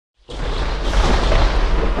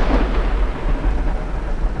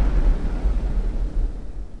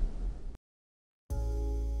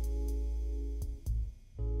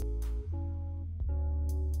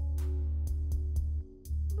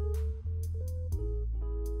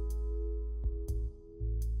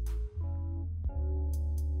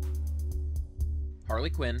Harley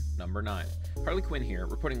Quinn, number 9. Harley Quinn here,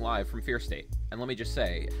 reporting live from Fear State. And let me just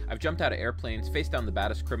say, I've jumped out of airplanes, faced down the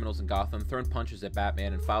baddest criminals in Gotham, thrown punches at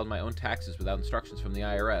Batman, and filed my own taxes without instructions from the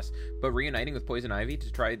IRS, but reuniting with Poison Ivy to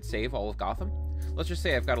try and save all of Gotham? Let's just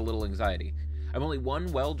say I've got a little anxiety. I'm only one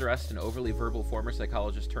well-dressed and overly verbal former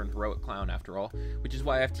psychologist turned heroic clown after all, which is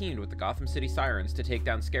why I've teamed with the Gotham City Sirens to take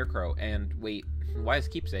down Scarecrow, and wait, why is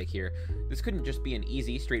Keepsake here? This couldn't just be an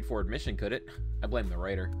easy, straightforward mission, could it? I blame the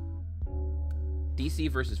writer.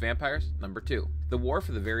 DC vs. Vampires, number 2. The war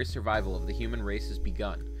for the very survival of the human race has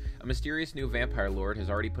begun. A mysterious new vampire lord has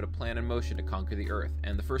already put a plan in motion to conquer the Earth,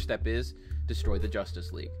 and the first step is destroy the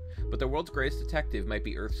Justice League. But the world's greatest detective might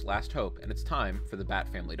be Earth's last hope, and it's time for the Bat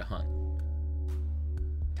family to hunt.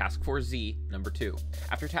 Task Force Z, number 2.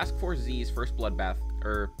 After Task Force Z's first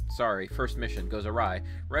first mission goes awry,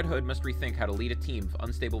 Red Hood must rethink how to lead a team of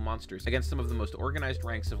unstable monsters against some of the most organized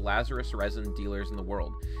ranks of Lazarus resin dealers in the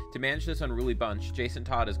world. To manage this unruly bunch, Jason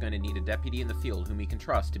Todd is going to need a deputy in the field whom he can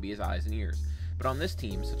trust to be his eyes and ears. But on this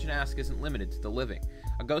team, such an ask isn't limited to the living.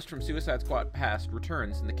 A ghost from Suicide Squad past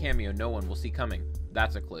returns in the cameo no one will see coming.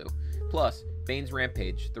 That's a clue. Plus, Bane's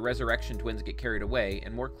rampage, the Resurrection twins get carried away,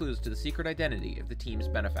 and more clues to the secret identity of the team's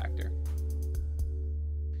benefactor.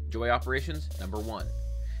 Joy Operations, number 1.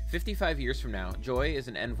 55 years from now, Joy is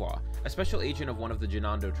an envoy, a special agent of one of the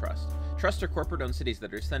Genando Trust. Trusts are corporate-owned cities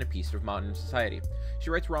that are a centerpiece of modern society. She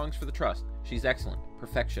rights wrongs for the Trust. She's excellent,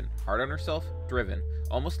 perfection, hard on herself, driven,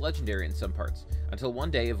 almost legendary in some parts, until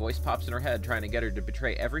one day a voice pops in her head trying to get her to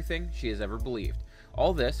betray everything she has ever believed.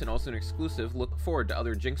 All this, and also an exclusive look forward to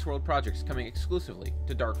other Jinx World projects coming exclusively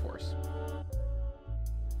to Dark Horse.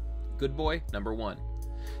 Good Boy, number 1.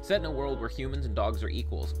 Set in a world where humans and dogs are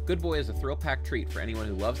equals, Good Boy is a thrill-packed treat for anyone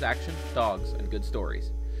who loves action, dogs, and good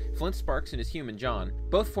stories. Flint Sparks and his human John,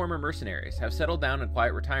 both former mercenaries, have settled down in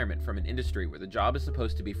quiet retirement from an industry where the job is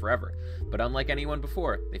supposed to be forever, but unlike anyone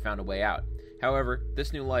before, they found a way out. However,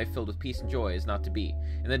 this new life filled with peace and joy is not to be.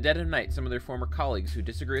 In the dead of night, some of their former colleagues who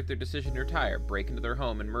disagree with their decision to retire break into their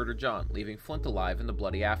home and murder John, leaving Flint alive in the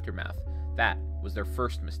bloody aftermath. That was their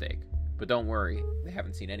first mistake. But don't worry, they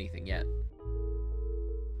haven't seen anything yet.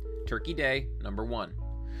 Turkey Day, number 1.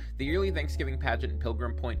 The yearly Thanksgiving pageant in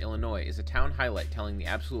Pilgrim Point, Illinois is a town highlight telling the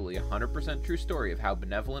absolutely 100% true story of how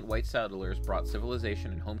benevolent white settlers brought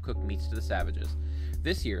civilization and home-cooked meats to the savages.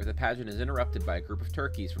 This year, the pageant is interrupted by a group of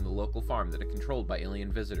turkeys from the local farm that are controlled by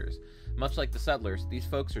alien visitors. Much like the settlers, these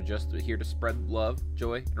folks are just here to spread love,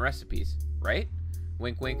 joy, and recipes, right?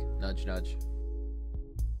 Wink wink, nudge nudge.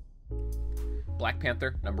 Black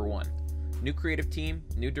Panther, number 1. New creative team,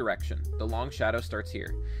 new direction. The long shadow starts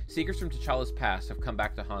here. Seekers from T'Challa's past have come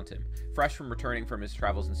back to haunt him. Fresh from returning from his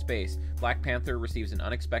travels in space, Black Panther receives an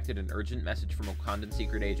unexpected and urgent message from a Wakandan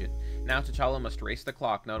secret agent. Now T'Challa must race the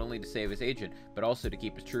clock not only to save his agent, but also to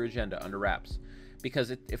keep his true agenda under wraps.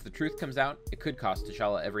 Because if the truth comes out, it could cost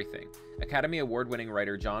T'Challa everything. Academy Award-winning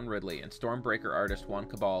writer John Ridley and Stormbreaker artist Juan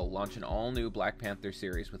Cabal launch an all-new Black Panther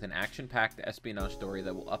series with an action-packed espionage story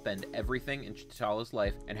that will upend everything in T'Challa's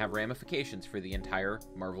life and have ramifications for the entire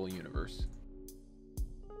Marvel Universe.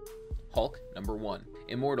 Hulk, number 1.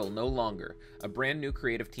 Immortal no longer. A brand new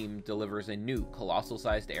creative team delivers a new,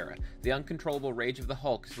 colossal-sized era. The uncontrollable rage of the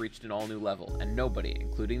Hulk has reached an all-new level, and nobody,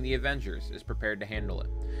 including the Avengers, is prepared to handle it.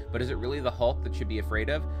 But is it really the Hulk that should be afraid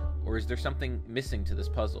of, or is there something missing to this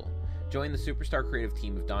puzzle? Join the superstar creative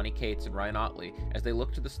team of Donny Cates and Ryan Ottley as they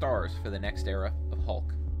look to the stars for the next era of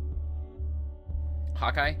Hulk.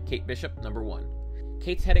 Hawkeye, Kate Bishop, number 1.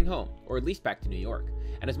 Kate's heading home, or at least back to New York,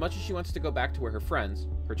 and as much as she wants to go back to where her friends,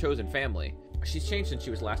 her chosen family, she's changed since she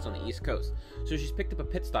was last on the East Coast, so she's picked up a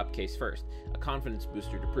pit stop case first, a confidence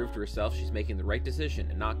booster to prove to herself she's making the right decision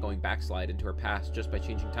and not going backslide into her past just by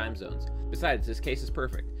changing time zones. Besides, this case is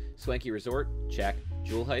perfect. Swanky resort? Check.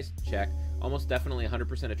 Jewel heist? Check. Almost definitely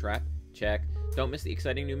 100% a trap? Check. Don't miss the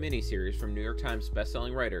exciting new miniseries from New York Times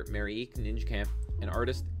bestselling writer Mary E. Ninjkamp and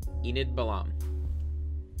artist Enid Balam.